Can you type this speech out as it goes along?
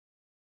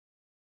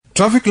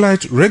traffic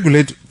lights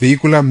regulate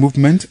vehicular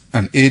movement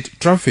and aid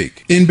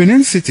traffic. In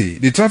Benin City,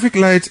 the traffic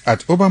lights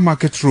at Oba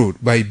Market Road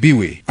by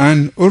Biwe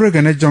and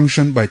Oregane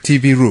Junction by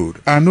TV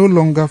Road are no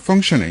longer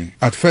functioning.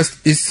 At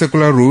First East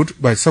Circular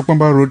Road by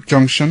Sokwamba Road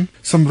Junction,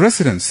 some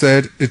residents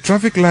said the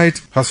traffic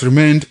light has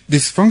remained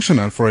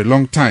dysfunctional for a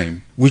long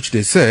time, which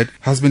they said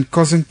has been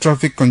causing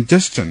traffic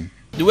congestion.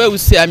 The way we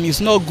see, it's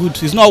not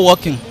good, it's not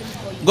working.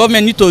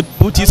 Government need to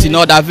put this in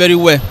order very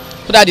well,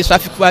 so that the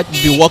traffic light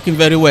will be working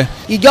very well.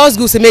 It just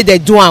good to make they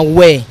do am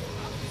well.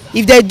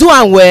 If they do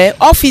am well,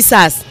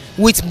 officers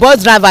with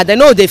bus driver, they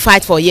know they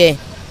fight for here.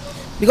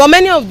 Because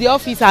many of the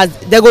officers,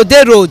 they go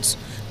dey roads.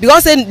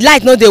 Because the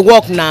light no dey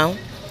work now,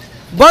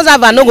 bus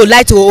driver no go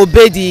like to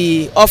obey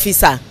the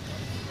officer.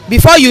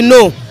 Before you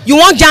know, you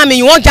want jam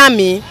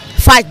me,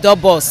 fight the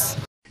bus.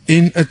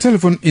 In a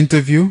telephone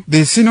interview,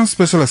 the Senior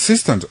Special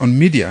Assistant on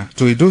Media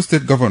to Edo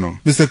State Governor,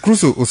 Mr.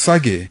 Pius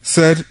Nsogho,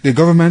 said the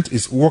government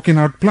is working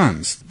out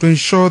plans to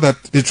ensure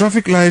that the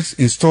traffic lights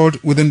installed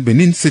within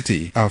Benin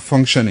City are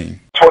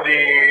functioning. For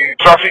the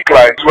traffic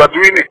lights, we are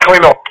doing a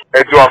cleanup.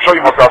 I'm sure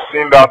you must have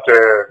seen that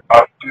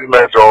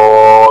advertisement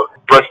or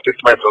press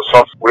statement or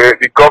something, where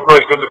the governor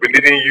is going to be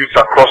leading youth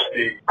across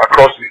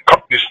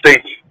the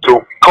state to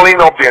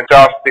clean up the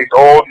entire state,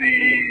 all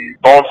the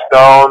burnt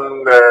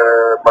down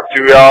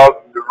materials,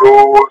 the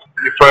roads,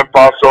 different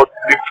parts of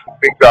different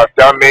things that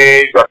are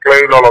damaged. We are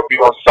clearing all of it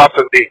on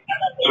Saturday.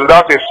 So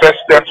that's a first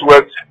step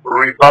towards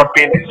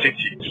revamping the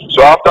city.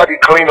 So after the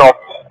cleanup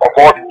of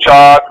all the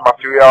charred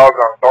materials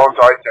and burnt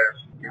items,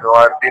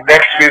 and the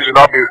next phase will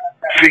now be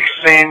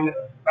fixing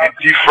the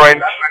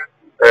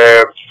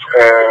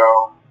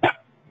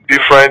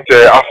different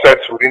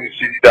assets within the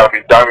city that have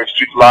been damaged: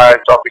 street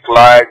lights, traffic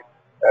lights,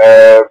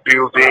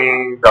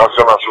 buildings, and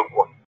so on and so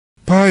forth.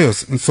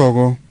 Pius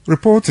Nsogho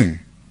reporting.